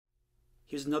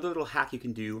Here's another little hack you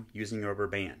can do using a rubber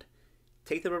band.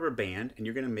 Take the rubber band and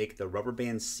you're going to make the rubber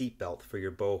band seatbelt for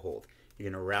your bow hold. You're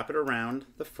going to wrap it around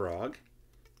the frog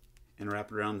and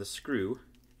wrap it around the screw,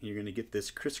 and you're going to get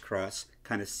this crisscross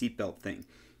kind of seatbelt thing.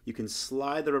 You can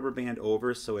slide the rubber band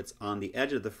over so it's on the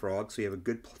edge of the frog so you have a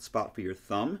good spot for your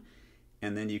thumb,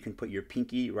 and then you can put your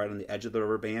pinky right on the edge of the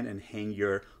rubber band and hang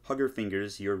your hugger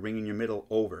fingers, your ring in your middle,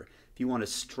 over. If you want to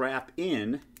strap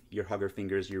in your hugger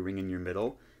fingers, your ring in your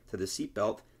middle, to the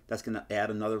seatbelt, that's going to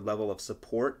add another level of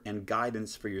support and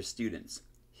guidance for your students.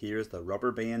 Here's the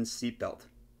rubber band seatbelt.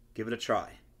 Give it a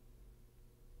try.